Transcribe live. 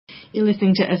You're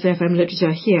listening to SAFM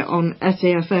Literature here on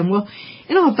SAFM. Well,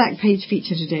 in our back page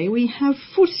feature today, we have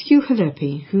Fortescue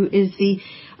Helepi, who is the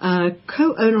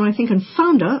co-owner, I think, and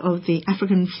founder of the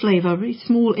African Flavour, a very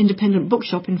small independent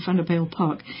bookshop in Vanderbijl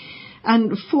Park.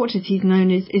 And Fort, as he's known,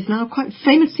 is now quite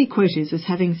famously quoted as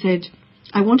having said,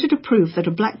 "I wanted to prove that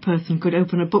a black person could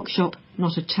open a bookshop,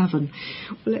 not a tavern."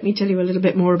 Well, let me tell you a little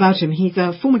bit more about him. He's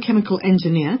a former chemical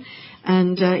engineer,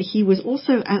 and he was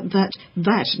also at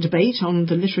that debate on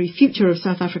the literary future of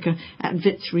South Africa at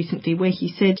Wits recently, where he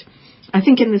said, "I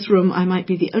think in this room I might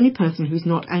be the only person who's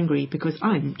not angry because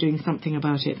I'm doing something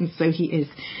about it." And so he is.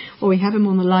 Well, we have him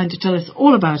on the line to tell us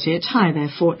all about it. Hi there,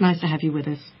 Fort. Nice to have you with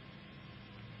us.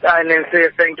 Hi, Nancy.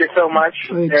 Thank you so much.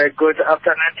 Good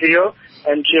afternoon to you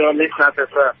and to your listeners as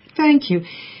well. Thank you.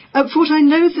 Fort, I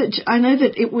know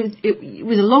that it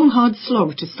was a long, hard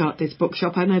slog to start this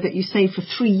bookshop. I know that you saved for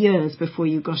 3 years before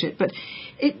you got it, but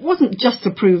it wasn't just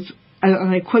to prove, and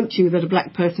I quote you, that a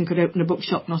black person could open a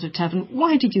bookshop, not a tavern.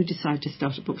 Why did you decide to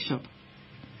start a bookshop?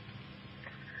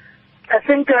 I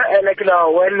think,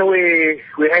 when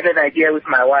we had an idea with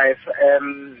my wife,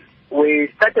 we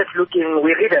started looking.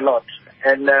 We read a lot,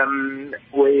 and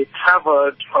we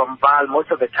traveled from Vaal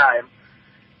most of the time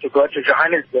to go to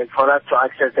Johannesburg for us to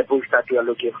access the books that we are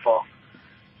looking for.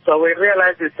 So we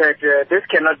realized that this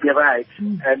cannot be right.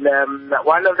 And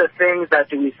one of the things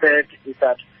that we said is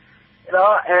that,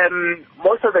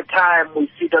 most of the time we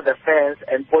sit on the fence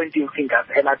and pointing fingers.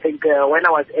 And I think when I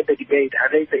was at the debate,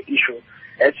 I raised the issue,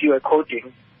 as you were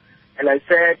quoting. And I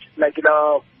said,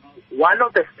 one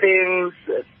of the things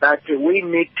that we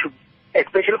need to,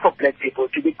 especially for black people,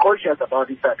 to be cautious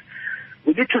about is that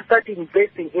we need to start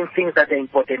investing in things that are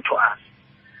important to us.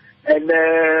 And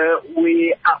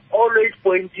we are always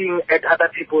pointing at other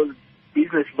people's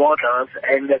business models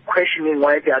and questioning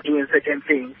why they are doing certain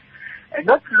things, and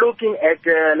not looking at,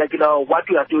 what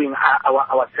we are doing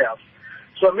ourselves.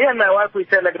 So me and my wife, we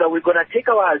said, we're going to take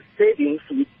our savings.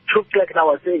 We took,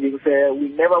 our savings. We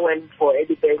never went for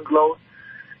any bank loan.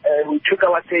 We took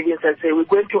our savings and said, we're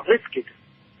going to risk it.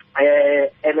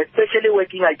 And especially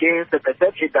working against the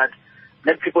perception that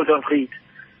black people don't read.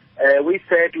 We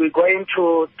said we're going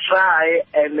to try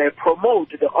and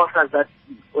promote the authors that,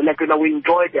 we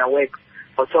enjoy their work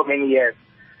for so many years.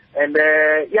 And,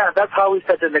 that's how we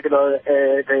started,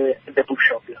 the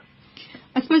bookshop. Yeah.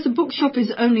 I suppose a bookshop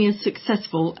is only as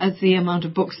successful as the amount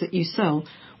of books that you sell.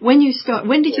 When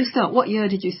did you start? What year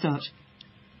did you start?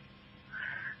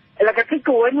 I think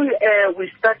when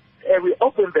we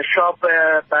opened the shop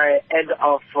by end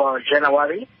of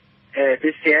January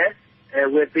this year.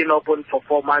 We've been open for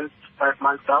 5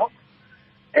 months now.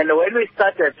 And when we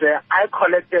started, I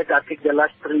collected, I think, the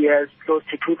last 3 years, close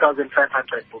to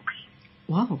 2,500 books.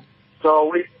 Wow. So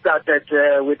we started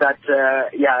with that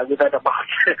amount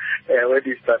when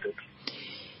we started.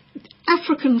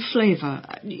 African Flavour.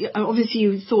 Obviously,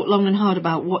 you thought long and hard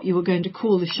about what you were going to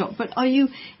call the shop, but are you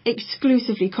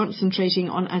exclusively concentrating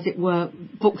on, as it were,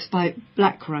 books by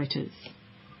black writers?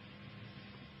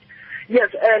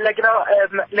 Yes,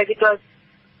 it was,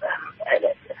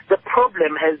 the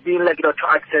problem has been, to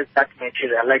access that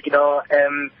material,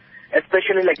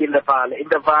 especially in the Vaal. In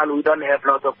the Vaal, we don't have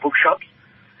lots of bookshops,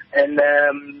 and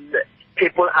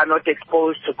people are not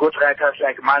exposed to good writers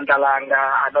like Mandalanga,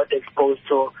 are not exposed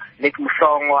to Nick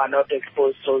Mhlongo, are not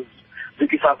exposed to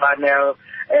Vicky Savanel,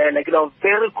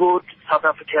 very good South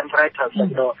African writers,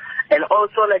 and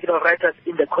also, writers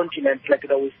in the continent,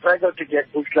 we struggle to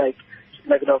get books by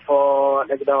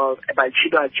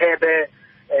Chido Achebe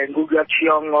and Gugu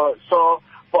Chiongo. So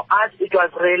for us, it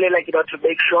was really to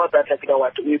make sure that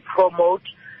we promote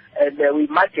and we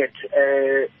market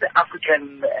the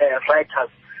African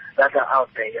writers that are out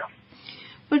there. Yeah.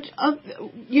 But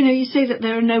you say that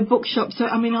there are no bookshops. So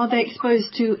are they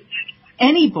exposed to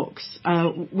any books,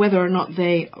 whether or not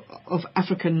they of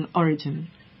African origin?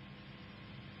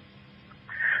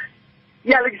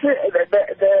 Yeah, there is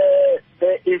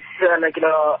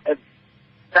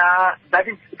that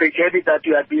is the journey that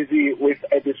we are busy with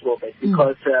at this moment,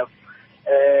 because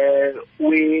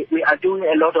we are doing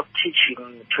a lot of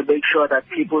teaching to make sure that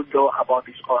people know about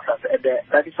these authors, and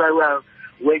that is why we are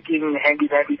working hand in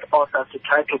hand with authors to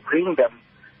try to bring them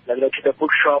to the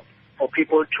bookshop for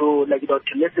people to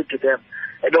to listen to them,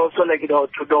 and also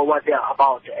to know what they are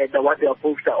about and what their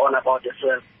books are all about as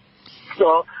well.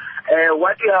 So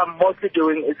what we are mostly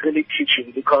doing is really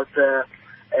teaching, because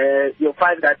you'll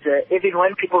find that even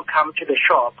when people come to the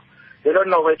shop, they don't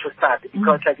know where to start,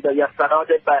 because you're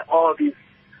surrounded by all these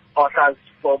authors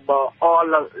from all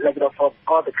from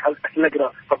all the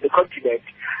from the continent,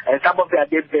 and some of their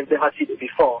names they've never seen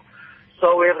before.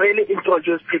 So we really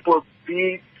introduce people,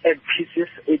 be and pieces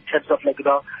in terms of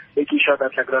making sure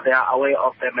that they are aware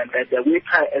of them, and that we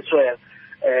try as well.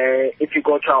 If you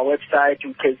go to our website,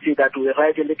 you can see that we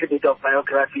write a little bit of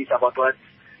biographies about what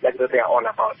they are all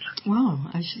about. Wow,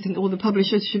 I should think all the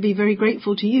publishers should be very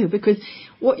grateful to you, because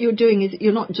what you're doing is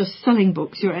you're not just selling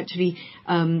books, you're actually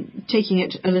taking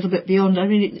it a little bit beyond. I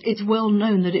mean, it's well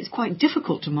known that it's quite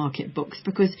difficult to market books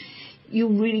because you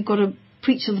really got to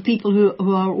preach to the people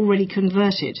who are already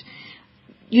converted.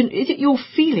 Is it your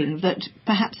feeling that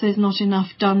perhaps there's not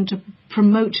enough done to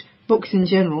promote books in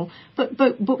general, but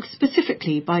books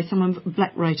specifically by some of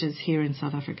black writers here in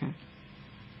South Africa?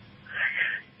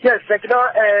 Yes, it's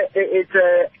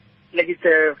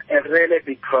a really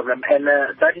big problem, and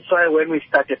that is why when we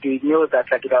started, we knew that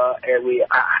we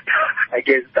are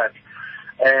against that,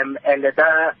 and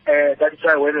that is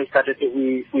why when we started,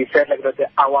 we said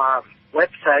our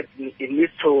website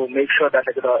needs to make sure that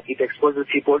it exposes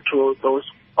people to those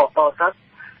authors,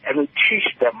 and we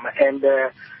teach them, and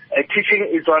teaching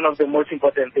is one of the most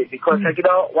important things, because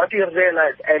what you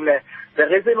realize, and the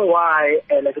reason why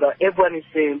everyone is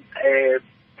saying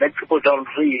that people don't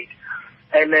read,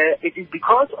 and it is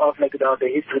because of the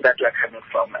history that we are coming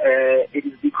from. It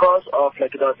is because of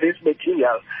this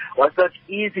material was not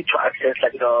easy to access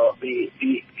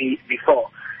before,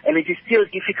 and it is still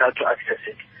difficult to access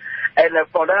it. And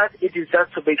for that, it is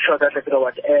just to make sure that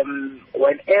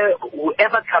when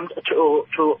whoever comes to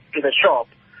the shop,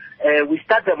 we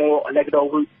start them all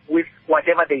with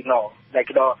whatever they know.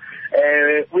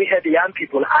 We had young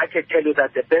people. I can tell you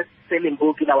that the best-selling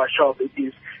book in our shop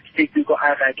is Speak Because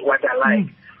I Write What I Like.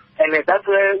 And that's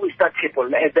where we start people.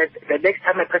 The next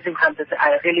time a person comes and says,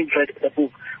 I really enjoyed the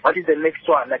book, what is the next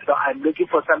one? I'm looking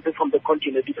for something from the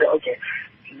continent. You say, okay,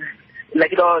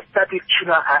 start with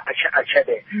China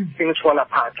Achebe. Things fall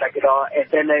apart, and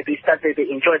then they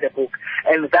enjoy the book.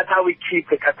 And that's how we keep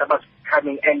the customers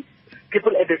coming. And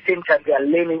people at the same time, they are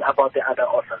learning about the other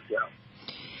authors,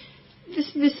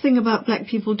 This thing about black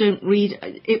people don't read,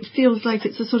 it feels like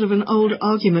it's a sort of an old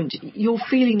argument. Your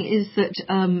feeling is that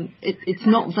it's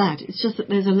not that. It's just that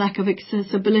there's a lack of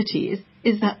accessibility.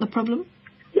 Is that the problem?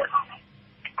 Yes,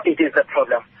 it is the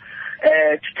problem.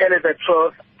 To tell you the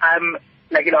truth, I'm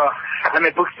a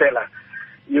bookseller.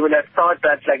 You would have thought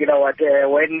that,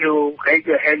 when you raise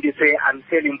your hand, you say, I'm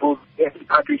selling books, every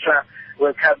publisher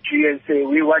will come to you and say,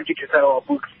 we want you to sell our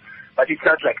books. But it's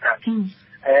not like that.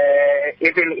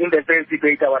 Even in the first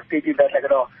debate, I was stating that,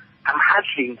 I'm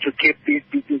hustling to keep this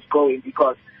business going,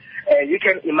 because you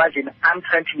can imagine I'm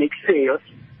trying to make sales,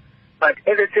 but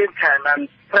at the same time, I'm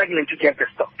struggling to get the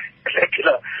stock.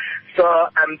 So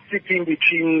I'm sitting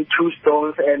between two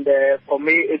stones, and for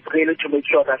me, it's really to make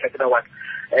sure that,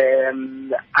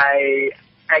 I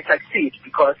succeed,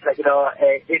 because,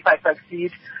 if I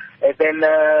succeed, then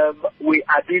we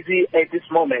are busy at this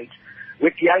moment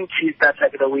with young kids that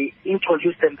we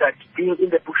introduce them that being in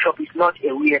the bookshop is not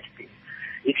a weird thing.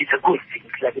 It is a good thing,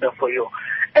 for you.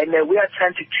 And we are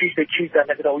trying to teach the kids that,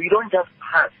 you don't just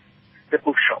pass the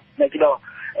bookshop.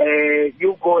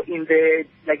 You go in the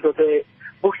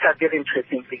books are very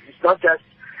interesting things. It's not just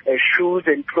shoes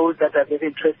and clothes that are very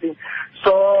interesting.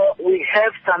 So we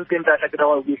have something that,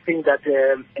 we think that,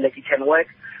 it can work,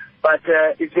 but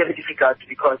it's very difficult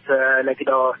because,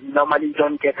 normally you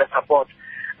don't get the support.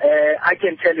 I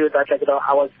can tell you that,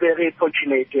 I was very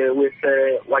fortunate with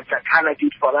what Jakana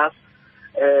did for us,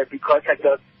 because,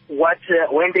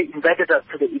 when they invited us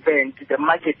to the event, the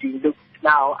marketing, look,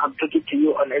 now I'm talking to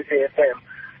you on SAFM,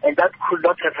 and that could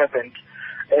not have happened.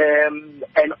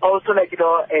 And also,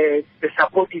 the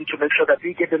supporting to make sure that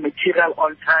we get the material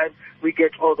on time, we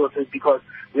get all those things, because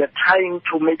we are trying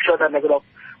to make sure that,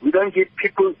 we don't give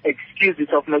people excuses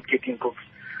of not getting books.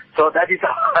 So that is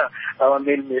our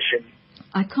main mission.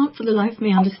 I can't for the life of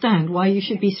me understand why you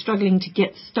should be struggling to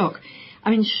get stock. I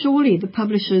mean, surely the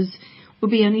publishers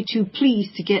would be only too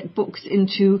pleased to get books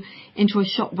into a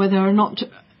shop where there are not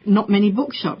many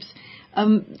bookshops.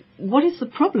 What is the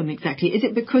problem exactly? Is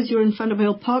it because you're in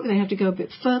Vanderbilt Park, they have to go a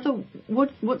bit further?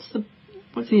 What's the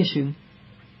issue?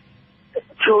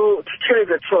 To tell you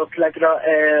the truth,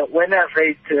 when I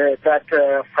raised that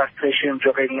frustration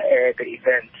during the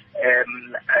event,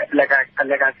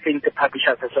 I think the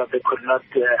publishers as well, they could not,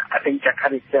 I think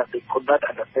Japan itself, they could not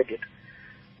understand it.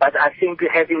 But I think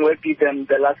having worked with them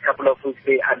the last couple of weeks,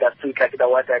 they understood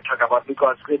what I talk about,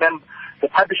 because remember, the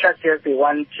publishers here, they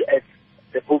want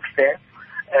the books there,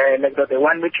 they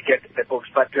want me to get the books,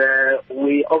 but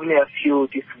we only have few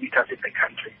distributors in the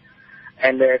country.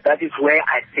 And that is where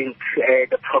I think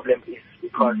the problem is,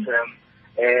 because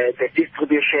the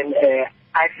distribution,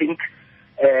 I think,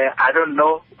 I don't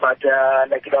know, but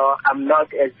I'm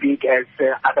not as big as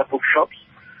other bookshops.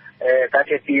 that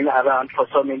have been around for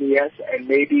so many years, and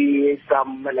maybe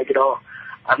some,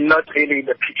 I'm not really in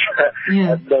the picture.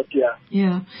 Yeah. But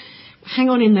Yeah. Hang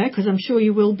on in there, because I'm sure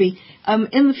you will be.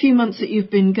 In the few months that you've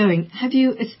been going, have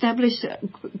you established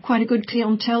quite a good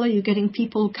clientele? Are you getting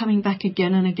people coming back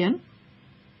again and again?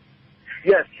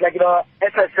 Yes, as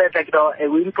I said,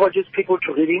 we introduce people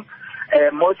to reading.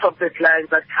 Most of the clients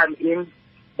that come in,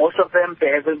 most of them, they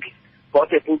haven't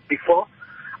bought a book before.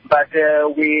 But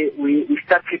we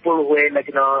start people where, where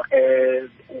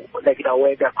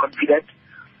they're confident.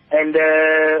 And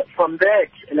from that,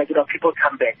 people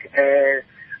come back.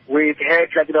 We've had,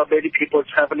 many people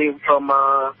traveling from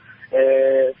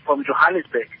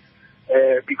Johannesburg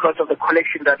because of the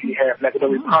collection that we have.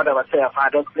 We proud ourselves. I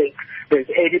don't think there's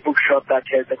any bookshop that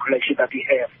has the collection that we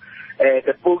have.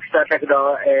 The books that,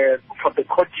 from the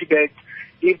continent,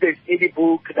 if there's any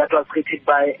book that was written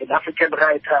by an African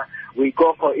writer, we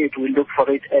go for it, we look for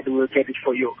it, and we'll get it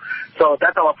for you. So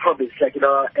that's our promise.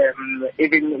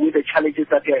 Even with the challenges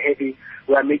that we are having,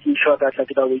 we are making sure that,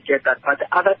 we get that. But the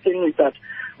other thing is that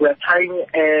we are trying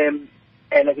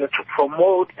to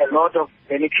promote a lot of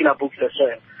vernacular books as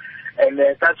well. And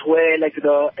that's where,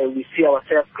 we see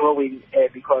ourselves growing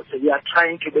because we are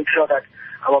trying to make sure that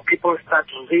our people start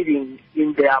reading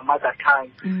in their mother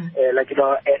tongue, and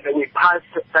we pass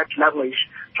that language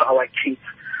to our kids.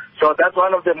 So that's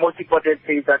one of the most important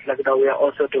things that we are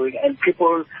also doing. And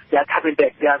people, they are coming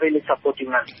back. They are really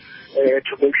supporting us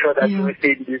to make sure that we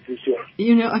stay in this year.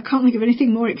 I can't think of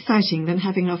anything more exciting than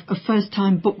having a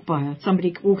first-time book buyer.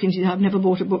 Somebody walking to you, I've never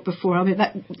bought a book before. I mean,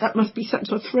 that must be such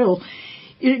a thrill.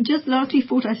 Just lastly,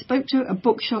 Fort, I spoke to a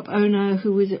bookshop owner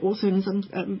who was also in some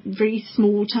very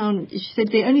small town. She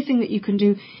said the only thing that you can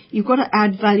do, you've got to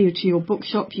add value to your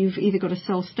bookshop. You've either got to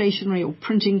sell stationery or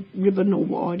printing ribbon or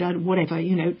whatever,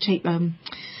 tape,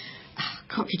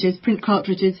 cartridges, print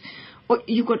cartridges. Or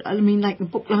you've got, the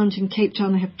Book Lounge in Cape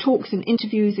Town, they have talks and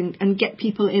interviews and get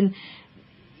people in.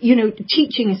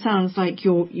 Teaching sounds like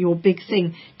your big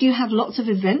thing. Do you have lots of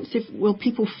events? Will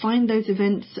people find those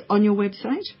events on your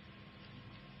website?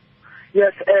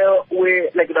 Yes, the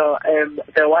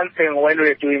one thing when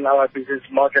we're doing our business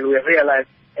model, we realized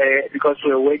because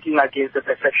we're working against the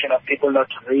perception of people not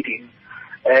reading,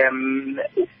 we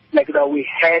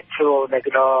had to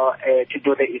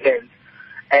do the events.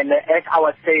 And as I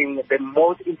was saying, the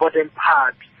most important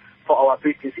part for our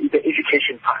business is the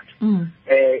education part.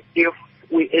 If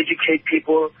we educate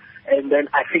people, and then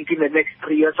I think in the next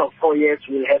 3 years or 4 years,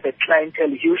 we'll have a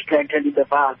huge clientele in the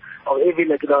bar, or even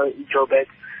in Joburg,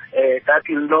 that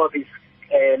will know these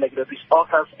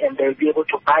authors, and they'll be able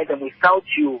to buy them without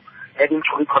you having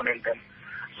to recommend them.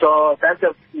 So that's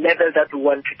the level that we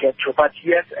want to get to. But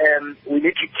yes, we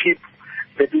need to keep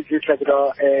the business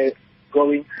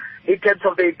going. In terms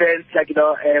of the events,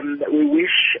 we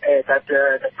wish that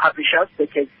the publishers, they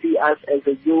can see us as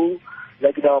a new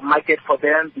market for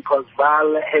them, because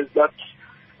Val has not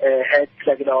had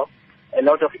a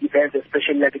lot of events,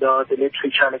 especially the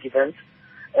literature events.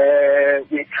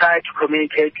 We try to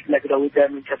communicate with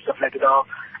them in terms of that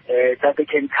they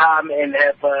can come and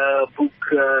have book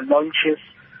launches,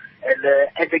 and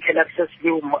they can access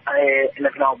new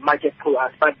market to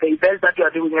us. But the events that we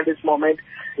are doing at this moment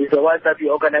is the ones that we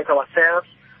organize ourselves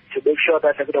to make sure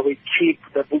that we keep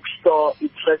the bookstore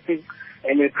interesting,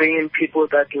 and we bring in people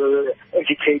that will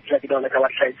educate our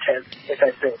clientele, as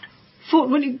I said.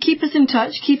 Well, keep us in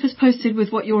touch, keep us posted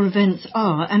with what your events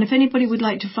are, and if anybody would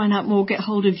like to find out more, get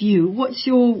hold of you, what's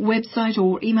your website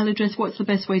or email address? What's the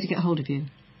best way to get hold of you?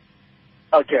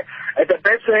 Okay. The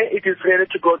best way, it is really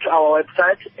to go to our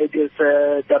website. It is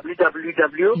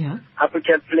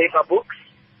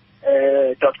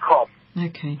www.africanflavorbooks.com.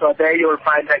 Okay. So there you'll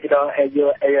find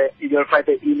you'll find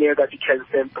the email that you can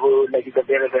send through the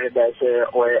very, very nice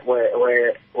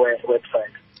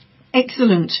website.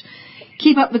 Excellent.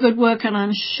 Keep up the good work, and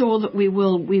I'm sure that we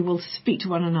will speak to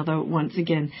one another once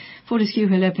again. Fortescue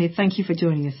Helepi, thank you for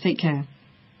joining us. Take care.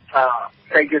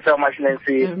 Thank you so much,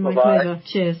 Nancy. My pleasure.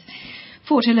 Cheers.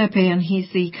 Fort Helepi, and he's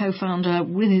the co-founder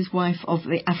with his wife of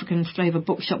the African Flavour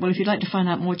Bookshop. Well, if you'd like to find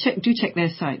out more, do check their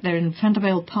site. They're in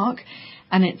Vanderbilt Park,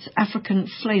 and it's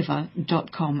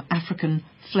africanflavour.com,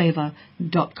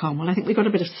 africanflavour.com. Well, I think we've got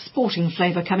a bit of sporting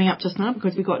flavour coming up just now,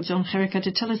 because we've got John Herricker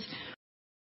to tell us